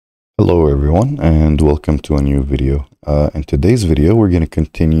Hello everyone and welcome to a new video. In today's video we're going to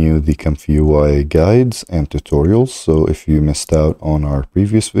continue the ComfyUI guides and tutorials. So if you missed out on our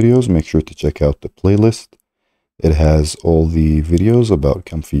previous videos, make sure to check out the playlist. It has all the videos about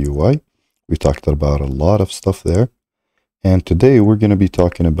ComfyUI. We talked about a lot of stuff there. And today we're going to be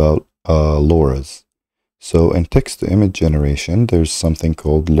talking about loras. So in text-to-image generation, there's something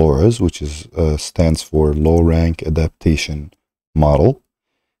called loras, which stands for low rank adaptation model.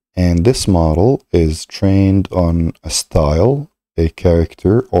 And this model is trained on a style, a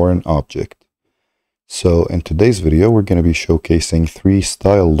character, or an object. So in today's video, we're going to be showcasing 3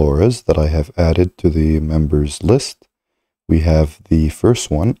 style loras that I have added to the members list. We have the first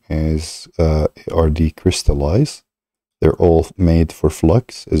one is ARD Crystallize. They're all made for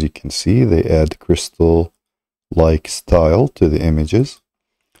Flux. As you can see, they add crystal-like style to the images.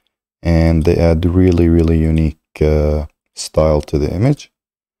 And they add really unique style to the image.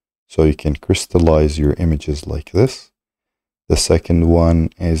 So you can crystallize your images like this. The second one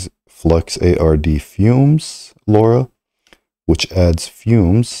is Flux ARD Fumes LoRa, which adds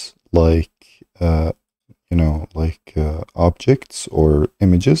fumes like, objects or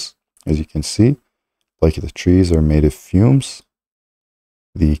images. As you can see, like the trees are made of fumes.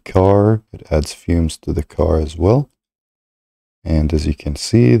 The car, it adds fumes to the car as well. And as you can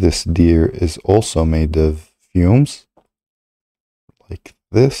see, this deer is also made of fumes, like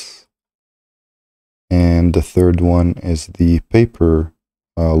this. And the third one is the paper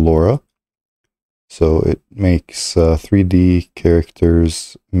LoRa. So it makes 3D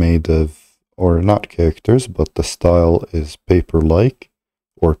characters made of, or not characters, but the style is paper-like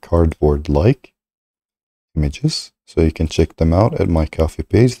or cardboard-like images. So you can check them out at my Ko-fi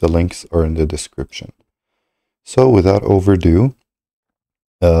page. The links are in the description. So without overdue,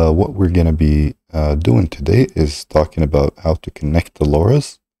 what we're going to be doing today is talking about how to connect the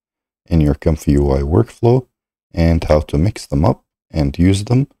loras in your ComfyUI workflow and how to mix them up and use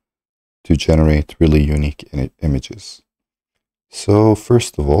them to generate really unique images. So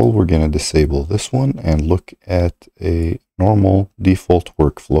first of all, we're going to disable this one and look at a normal default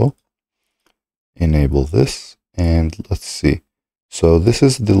workflow. Enable this and let's see. So this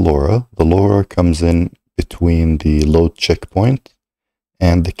is the LoRa. The LoRa comes in between the load checkpoint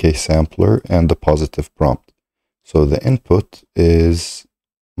and the K-sampler and the positive prompt. So the input is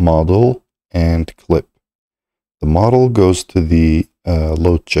model and clip. The model goes to the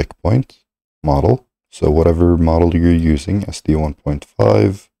load checkpoint model. So whatever model you're using, SD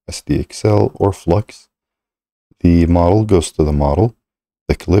 1.5, SDXL, or Flux, the model goes to the model,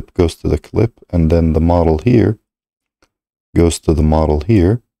 the clip goes to the clip, and then the model here goes to the model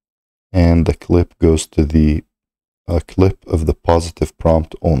here, and the clip goes to the clip of the positive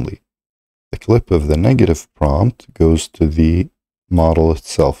prompt only. The clip of the negative prompt goes to the model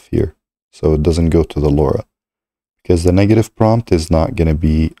itself here, so it doesn't go to the LoRa, because the negative prompt is not going to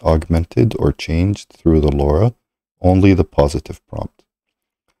be augmented or changed through the LoRa, only the positive prompt.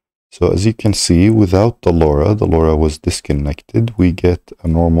 So as you can see, without the LoRa was disconnected, we get a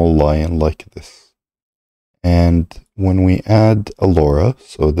normal lion like this. And when we add a LoRa,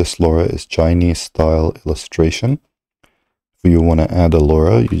 so this LoRa is Chinese style illustration. If you want to add a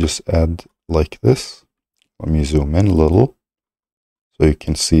LoRa, you just add like this. Let me zoom in a little so you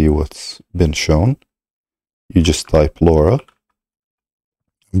can see what's been shown. You just type LoRa.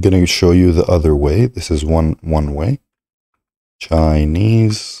 I'm going to show you the other way. This is one way.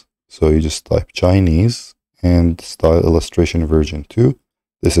 Chinese. So you just type Chinese and style illustration version 2.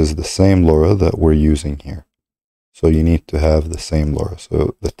 This is the same LoRa that we're using here. So you need to have the same LoRa.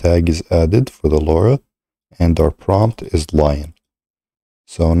 So the tag is added for the LoRa and our prompt is lion.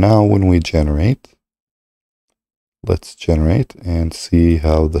 So now when we generate, let's generate and see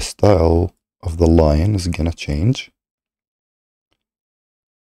how the style of the lion is going to change.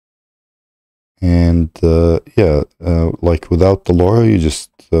 And like without the LoRa, you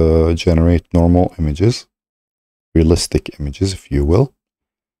just generate normal images, realistic images, if you will.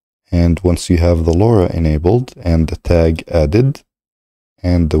 And once you have the LoRa enabled and the tag added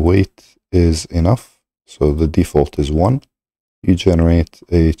and the weight is enough, so the default is 1, you generate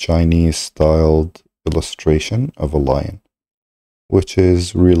a Chinese styled illustration of a lion, which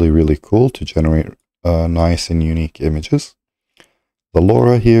is really cool to generate nice and unique images. The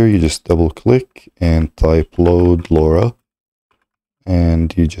LoRa here, you just double click and type load LoRa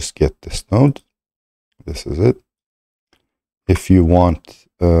and you just get this node. This is it. If you want,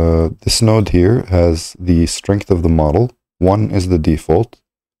 this node here has the strength of the model. 1 is the default.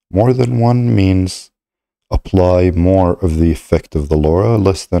 More than 1 means apply more of the effect of the LoRa.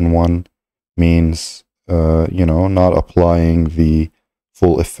 Less than 1 means, not applying the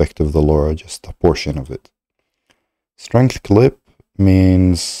full effect of the LoRa, just a portion of it. Strength clip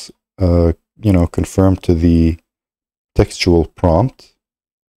means, conform to the textual prompt.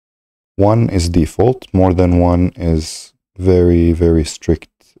 1 is default, more than 1 is very, very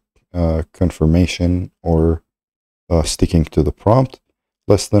strict confirmation or sticking to the prompt.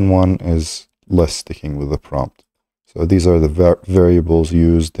 Less than 1 is less sticking with the prompt. So these are the variables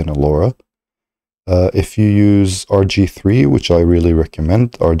used in a LoRa. If you use RG3, which I really recommend,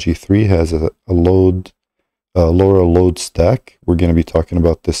 RG3 has a LoRa load stack. We're going to be talking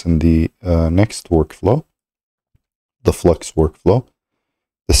about this in the next workflow, the Flux workflow.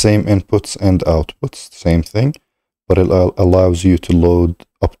 The same inputs and outputs, same thing, but it allows you to load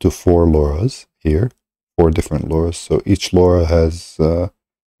up to 4 LoRas here, 4 different LoRas. So each LoRa has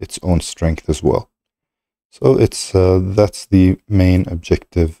its own strength as well. So that's the main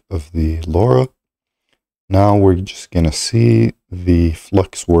objective of the LoRa. Now we're just going to see the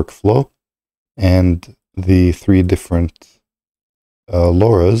Flux workflow and the 3 different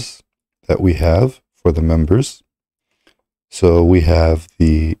LoRas that we have for the members. So we have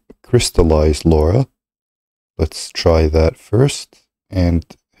the crystallized LoRa. Let's try that first and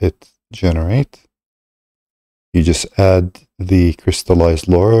hit generate. You just add the crystallized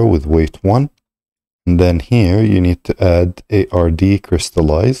LoRa with weight 1. And then here you need to add ARD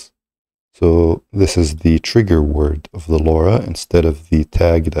crystallize. So this is the trigger word of the LoRa instead of the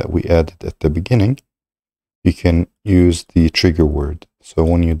tag that we added at the beginning. You can use the trigger word. So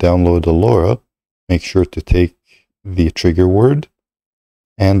when you download a LoRa, make sure to take the trigger word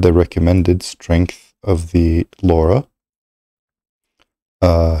and the recommended strength of the LoRa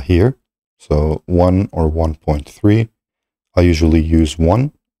here. So 1 or 1.3. I usually use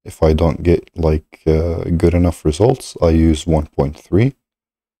 1. If I don't get good enough results, I use 1.3.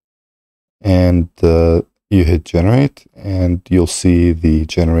 And you hit generate and you'll see the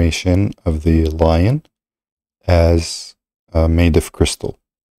generation of the lion as made of crystal.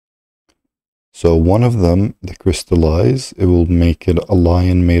 So one of them, the crystallize, it will make it a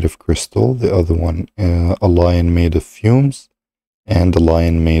lion made of crystal. The other one, a lion made of fumes, and a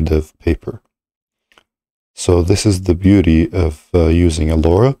lion made of paper. So this is the beauty of using a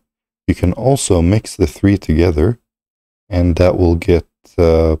LoRa. You can also mix the 3 together, and that will get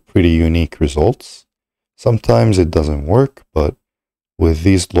pretty unique results. Sometimes it doesn't work, but with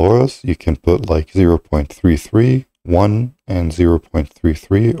these LoRas, you can put like 0.33, 1 and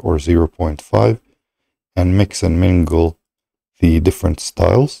 0.33 or 0.5 and mix and mingle the different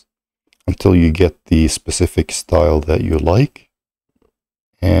styles until you get the specific style that you like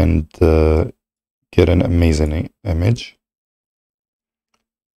and get an amazing image.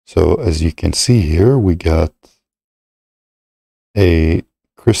 So as you can see here, we got a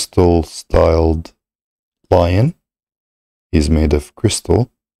crystal styled lion. He's made of crystal.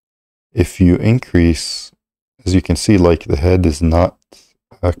 If you increase, as you can see, like the head is not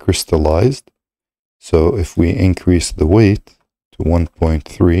crystallized. So if we increase the weight to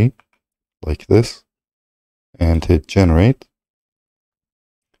 1.3 like this and hit generate,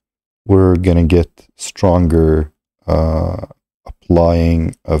 we're going to get stronger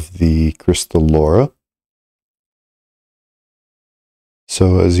applying of the crystal LoRa.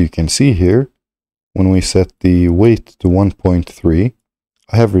 So as you can see here, when we set the weight to 1.3,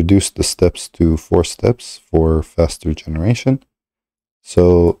 I have reduced the steps to 4 steps for faster generation.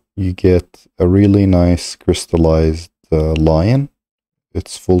 So you get a really nice crystallized lion.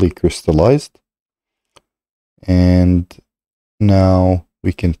 It's fully crystallized. And now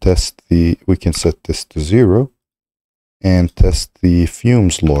we can set this to 0 and test the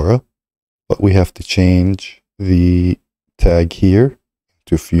fumes LoRa, but we have to change the tag here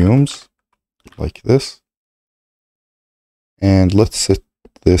to fumes like this. And let's set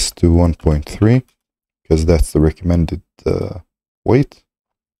this to 1.3 because that's the recommended weight.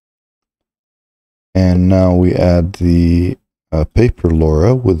 And now we add the paper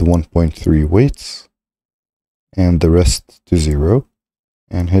LoRa with 1.3 weights and the rest to 0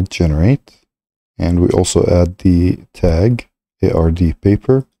 and hit generate. And we also add the tag ARD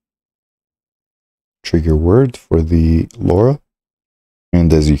paper trigger word for the LoRa.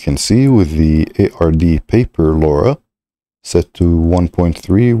 And as you can see, with the ARD paper LoRa set to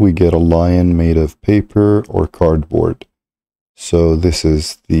 1.3, we get a lion made of paper or cardboard. So this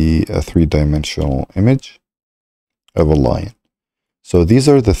is the 3-dimensional image of a lion. So these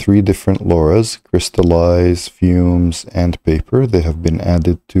are the 3 different LoRas: crystallize, fumes, and paper. They have been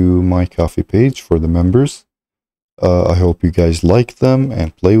added to my Ko-fi page for the members. I hope you guys like them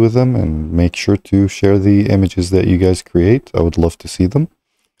and play with them, and make sure to share the images that you guys create. I would love to see them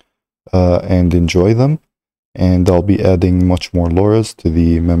and enjoy them. and I'll be adding much more LoRas to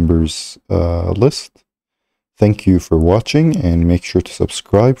the members list. Thank you for watching, and make sure to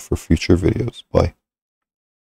subscribe for future videos. Bye.